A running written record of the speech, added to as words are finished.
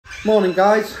Morning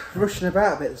guys, rushing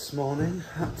about a bit this morning.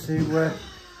 Had to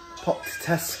pop to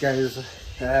Tesco's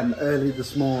early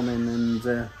this morning and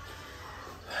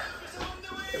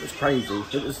it was crazy.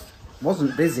 It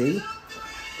wasn't busy,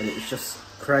 but it was just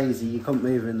crazy. You couldn't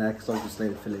move in there because obviously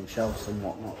they're filling shelves and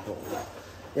whatnot. But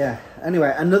yeah,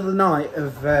 anyway, another night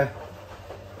of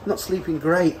not sleeping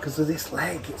great because of this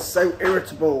leg. It's so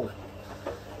irritable.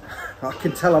 I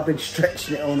can tell I've been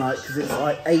stretching it all night because it's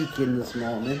like aching this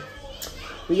morning.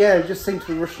 But yeah, it just seemed to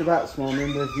be rushing about this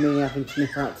morning with me having to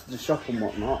nip out to the shop and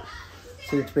whatnot.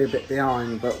 Seemed to be a bit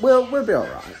behind, but we'll be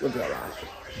alright. We'll be alright.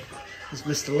 There's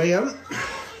Mr. Liam.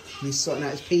 He's sorting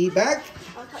out his PE bag.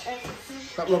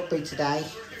 Got rugby today.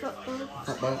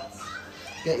 Football.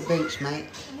 Get your boots, mate.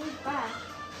 I need back.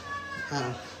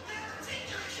 Oh.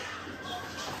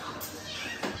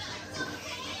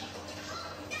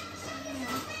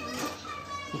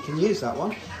 You can use that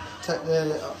one. Take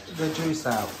the juice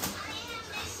out.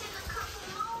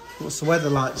 What's the weather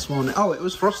like this morning? Oh, it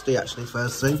was frosty actually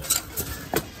first thing.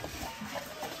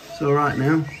 It's alright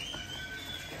now.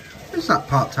 Who's that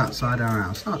parked outside our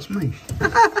house? Oh, it's me.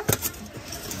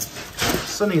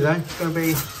 Sunny though. It's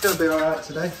gonna be alright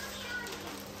today.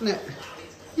 Isn't it?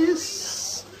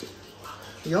 Yes.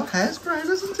 Your hair's grown,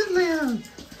 hasn't it,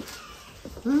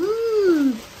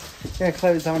 Liam? Yeah,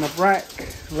 Chloe's having a break.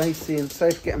 Lacey and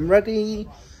Soph getting ready.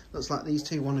 Looks like these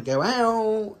two want to go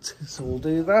out, so we'll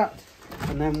do that.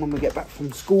 And then when we get back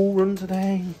from school run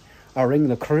today, I'll ring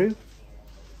the crew.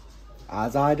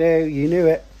 As I do, you knew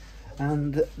it.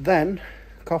 And then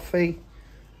coffee,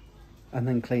 and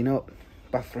then clean up.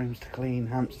 Bathrooms to clean,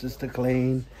 hamsters to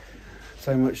clean.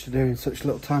 So much to do in such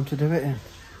little time to do it in.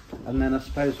 And then I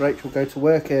suppose Rachel will go to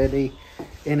work early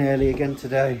again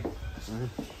today. So.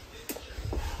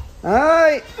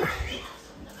 Alright.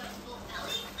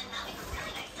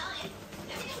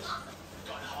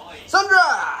 Sandra!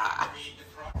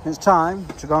 It's time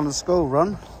to go on the school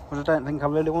run, but I don't think I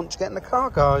really want to get in the car,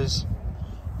 guys.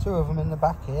 Two of them in the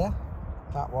back here.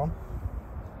 That one.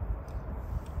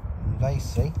 And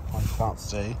Lacey, I can't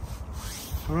see.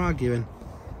 We're arguing.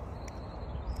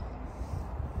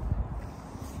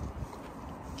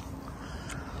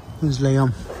 Where's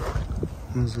Liam?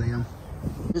 Where's Liam?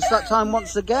 It's that time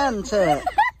once again, isn't it?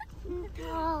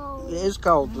 It is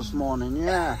cold this morning,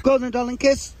 yeah. Go on then, darling,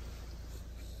 kiss.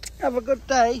 Have a good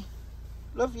day.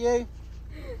 Love you.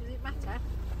 Does it matter?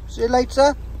 See you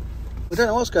later. We don't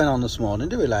know what's going on this morning,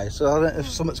 do we, Lace? So I don't know if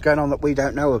something's going on that we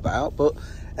don't know about, but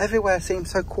everywhere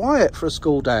seems so quiet for a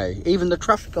school day. Even the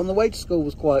traffic on the way to school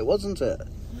was quiet, wasn't it?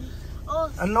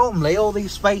 Also, and normally all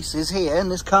these spaces here in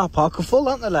this car park are full,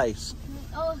 aren't they, Lace?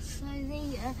 Also,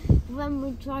 when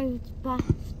we drive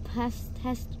past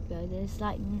Tesco, there's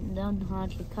like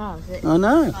hardly cars. I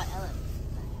know.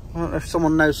 I don't know if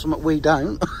someone knows something we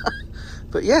don't.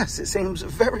 But yes, it seems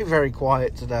very, very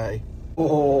quiet today.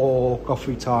 Oh,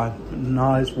 coffee time.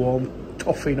 Nice warm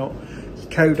toffee nut. It's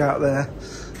cold out there.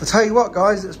 I'll tell you what,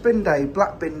 guys, it's bin day,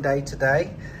 black bin day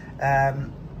today.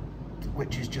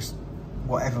 Which is just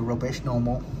whatever rubbish,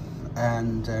 normal.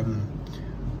 And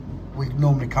we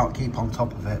normally can't keep on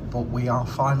top of it, but we are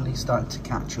finally starting to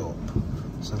catch up.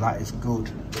 So that is good.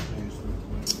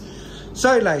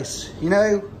 So, Lace, you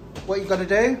know what you've got to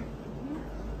do?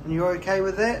 And you're okay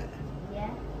with it? Yeah.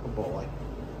 Good boy.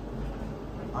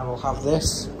 I will have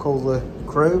this, call the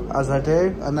crew as I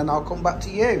do, and then I'll come back to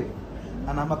you.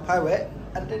 And I'm a poet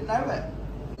and didn't know it.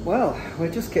 Well,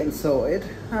 we're just getting sorted.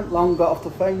 I haven't long got off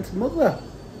the phone to Mother.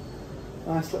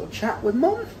 Nice little chat with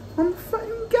Mum on the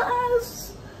phone,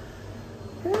 guys.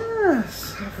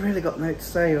 Yes, I've really got no to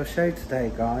say or show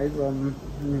today, guys.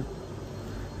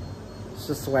 It's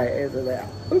just the way it is, isn't it?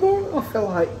 I feel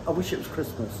like I wish it was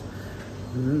Christmas.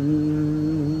 And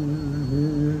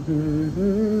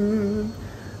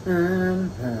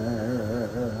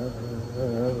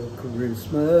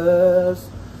Christmas.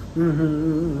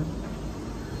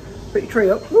 Put your tree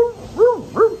up.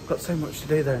 Got so much to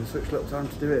do there in such little time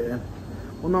to do it in.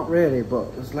 Well, not really,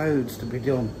 but there's loads to be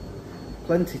done.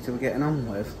 Plenty to be getting on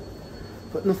with,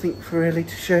 but nothing really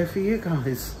to show for you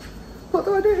guys. What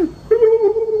do I do?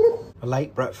 A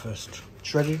late breakfast.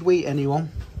 Shredded wheat,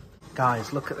 anyone?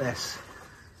 Guys, look at this.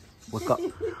 We've got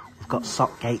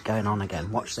sock gate going on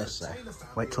again. Watch this though.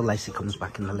 Wait till Lacey comes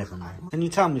back in the living room. Can you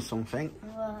tell me something?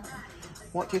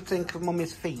 What do you think of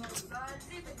Mummy's feet?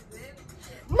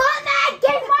 Mummy,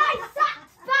 give my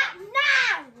socks back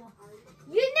now!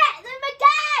 You nicked them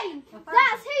again!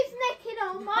 That's who's nicking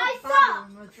on my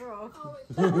socks!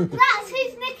 That's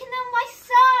who's nicking on my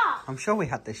socks! I'm sure we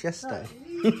had this yesterday.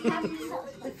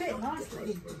 They fit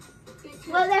nicely.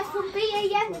 Well, they're from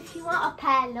BAM if you want a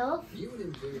pair, love.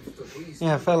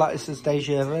 Yeah, I feel like this is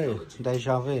deja vu.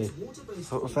 Deja vu.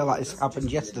 I feel like this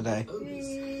happened yesterday.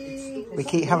 We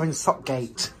keep having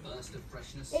Sockgate.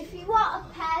 If you want a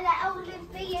pair, they're all in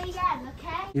BAM,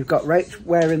 okay? You've got Rach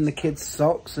wearing the kids'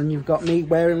 socks and you've got me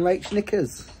wearing Rach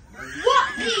knickers.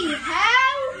 What the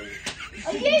hell?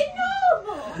 Are you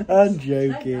normal? I'm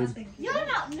joking. You're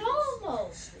not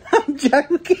normal. I'm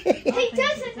joking. He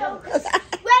doesn't know, because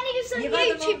when he was on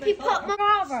YouTube, he put my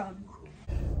bra on.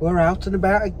 We're out and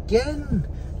about again.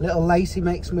 Little Lacey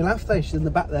makes me laugh though. She's in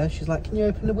the back there. She's like, can you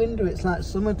open the window? It's like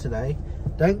summer today.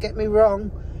 Don't get me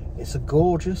wrong. It's a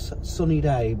gorgeous sunny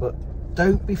day, but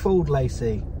don't be fooled,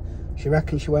 Lacey. She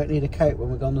reckons she won't need a coat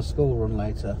when we go on the school run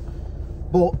later.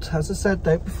 But, as I said,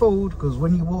 don't be fooled, because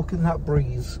when you walk in that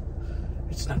breeze,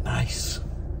 it's not nice.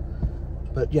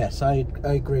 But yes, I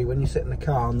agree. When you sit in the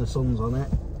car and the sun's on it,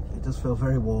 it does feel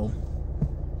very warm.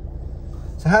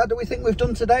 So how do we think we've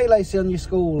done today, Lacey, on your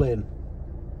schooling?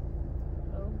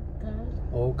 Oh, good.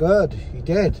 Oh, good. You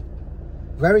did.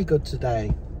 Very good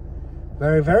today.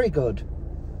 Very, very good.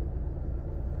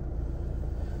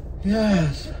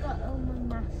 Yes. I got all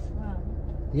my maths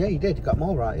wrong. Yeah, you did. You got them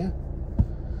all right, yeah.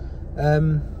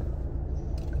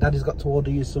 Daddy's got to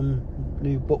order you some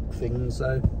new book things,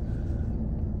 so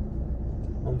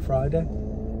on Friday.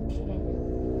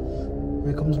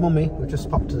 Here comes Mummy. We've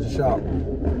just popped to the shop.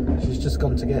 She's just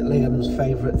gone to get Liam's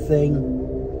favourite thing.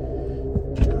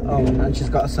 Oh, and she's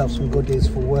got herself some goodies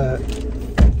for work.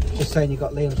 Just saying you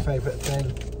got Liam's favourite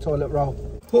thing. Toilet roll.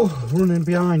 Oh, running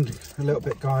behind a little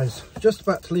bit, guys. Just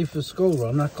about to leave for the school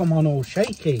run. I come on all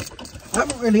shaky. I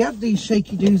haven't really had these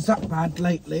shaky doos that bad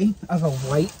lately as I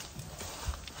wait.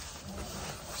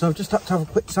 So I've just had to have a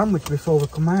quick sandwich before we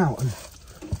come out. And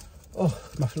oh,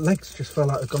 my legs just feel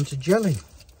like they've gone to jelly.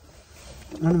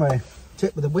 Anyway,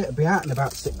 Tip with the wit will be out in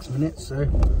about 6 minutes, so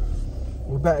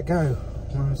we better go.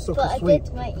 But I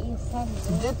did make you sandwich.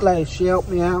 She did, Lace. She helped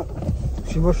me out.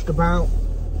 She rushed about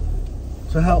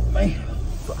to help me.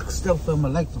 But I can still feel my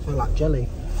legs. I feel like jelly.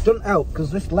 Doesn't help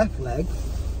because this left leg,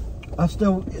 it's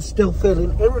still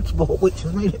feeling irritable, which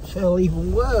has made it feel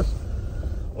even worse.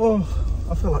 Oh,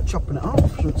 I feel like chopping it off. I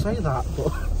shouldn't say that,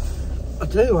 but I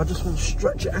do. I just want to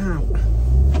stretch it out.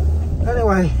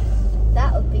 Anyway.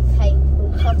 That would be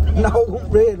painful, chopping it off. No,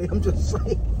 really. I'm just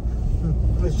saying.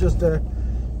 It's just a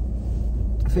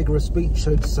figure of speech,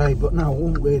 so to say. But no, I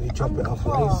won't really chop it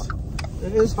off.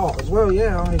 It is hot as well.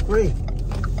 Yeah, I agree.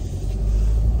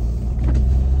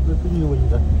 Open your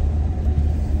window.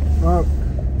 Right.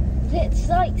 Is it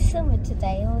like summer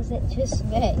today, or is it just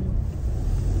me?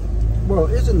 Well,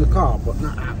 it is in the car, but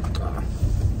not out the car.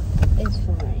 It's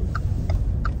fine.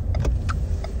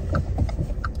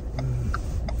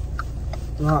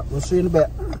 Right, we'll see you in a bit.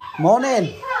 Morning.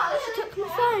 Lacey took my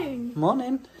phone.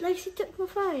 Morning. Lacey took my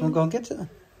phone. I'll go and get it.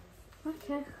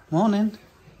 Okay. Morning.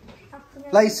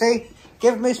 Lacey,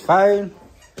 give him his phone.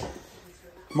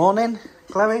 Morning,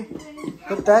 Chloe.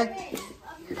 Good day.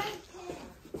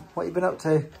 What you been up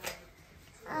to?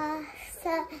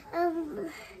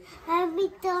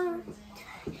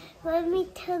 When we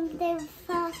turned in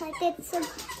first, I did some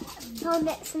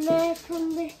phonics, and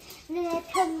then I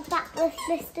turned back with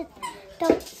Mr.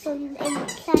 Dodson in the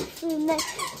classroom. Then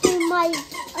do my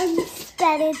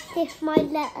spelling with my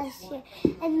letters, yeah.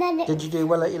 And then Did you do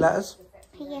well at your letters?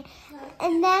 Yeah,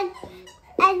 and then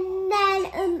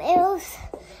it was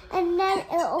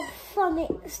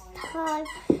phonics time,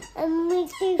 and we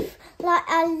do like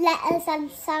our letters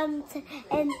and sounds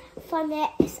in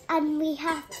phonics, and we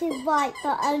have to write,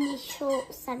 but only short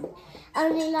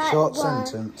Short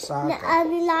sentence. No, Okay.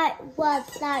 only like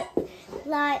words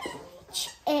like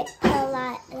it or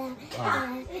like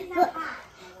that. But,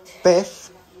 Biff.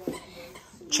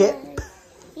 Chip.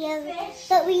 yeah,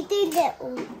 but we do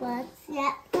little words,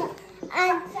 yeah.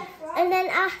 And then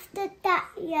after that,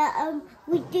 yeah,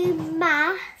 we do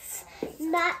maths.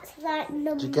 Maths like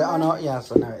numbers. Did you get on?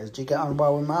 Yes, I know it is. Did you get on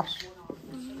well with maths?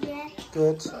 Yeah.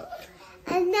 Good.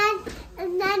 And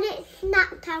then it's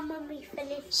snack time when we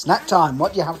finish. Snack time.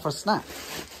 What do you have for a snack?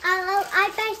 I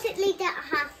basically don't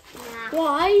have snack.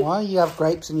 Why? Why? You have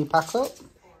grapes in your pack up?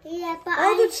 Yeah, but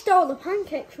I would stole the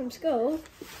pancake from school.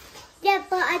 Yeah,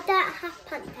 but I don't have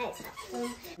pancakes at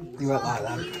home. You won't like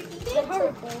them. They're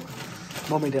horrible.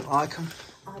 Mummy didn't like them.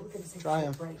 Try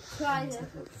them. Try them.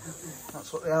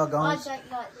 That's what they are, I guys.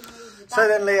 don't like the movie. So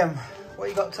then, Liam, what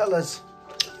you got to tell us?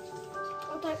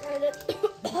 I don't know that.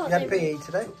 You had PE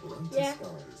today? Yeah,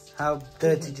 How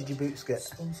dirty did your boots get?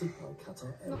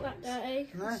 not that dirty.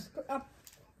 No?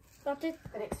 That is.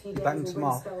 The next few Banged days him will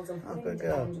off. bring spells of Oh, wind good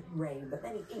girl. and rain, but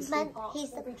then eastern Man, parts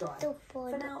he's will be the dry. dog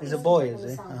boy. For now, He's a eastern boy, and is the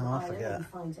he? south Oh, of I Ireland forget. will be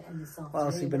fine to end this What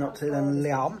else have you been up to afternoon.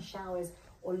 then, Liam? Showers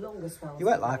or longer spells You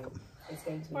won't of like rain. them. It's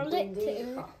going to be I like windy,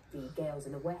 to. but the gales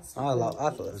in the west. I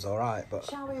thought it was alright, but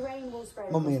Showery rain will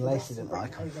spread Mummy and across the Lacey west didn't and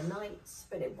like 'em. overnight,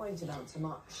 but it won't amount to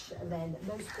much. And then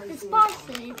most places It's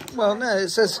spicy. well, no, it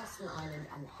says Western Ireland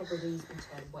and Hebrides will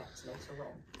turn wet later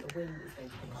on. The wind is going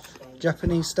to pick up again.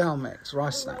 Japanese style mix,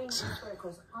 rice The rain snacks. will spread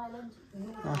across Ireland,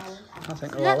 Northern Oh, Ireland, and I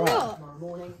think Is they're that alright. not? tomorrow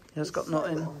morning. Yeah, it's got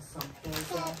nothing. On some days,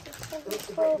 but it's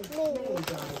told me mainly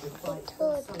dry with bright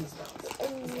told sun spells.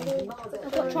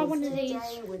 I've got to try one of these.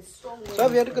 So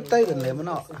have you had a good day then, Liam, or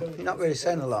not? You're not really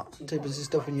saying a lot. Too busy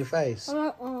stuffing your face. I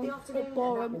like it's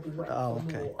boring. Oh,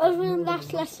 okay. Other than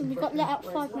last lesson, we got let out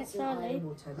 5 minutes early.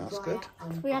 That's good.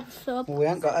 We had a sub. Well, we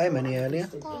ain't got home any earlier.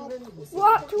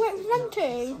 What? Do you wait for them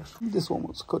to? This one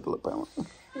was cuddle apparently.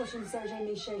 Watching the Sarah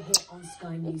Jamie show here on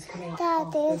Sky News coming up.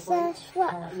 Daddy, is there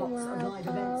swap Lots from of live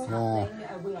events our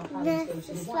happening. We are planning to go to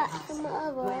the White swap House, from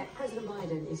our where President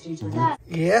Biden is due to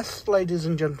Yes, ladies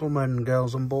and gentlemen,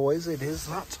 girls and boys, it is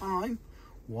that time.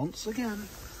 Once again.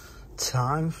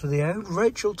 Time for the old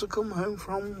Rachel to come home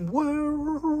from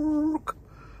work.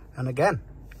 And again,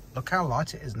 look how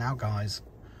light it is now, guys.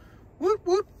 Woot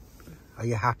woot. Are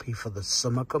you happy for the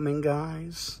summer coming,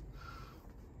 guys?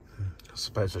 I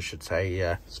suppose I should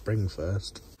say spring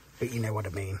first. But you know what I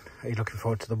mean. Are you looking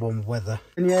forward to the warm weather?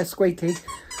 And yeah, Squeaky,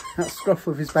 that's Scruff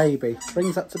with his baby.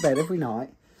 Brings that to bed every night.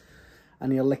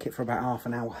 And he'll lick it for about half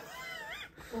an hour.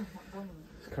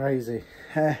 It's crazy.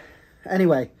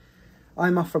 Anyway,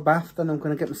 I'm off for a bath, then I'm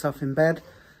going to get myself in bed.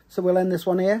 So we'll end this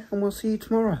one here, and we'll see you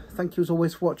tomorrow. Thank you as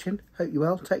always for watching. Hope you're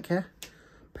well. Take care.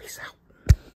 Peace out.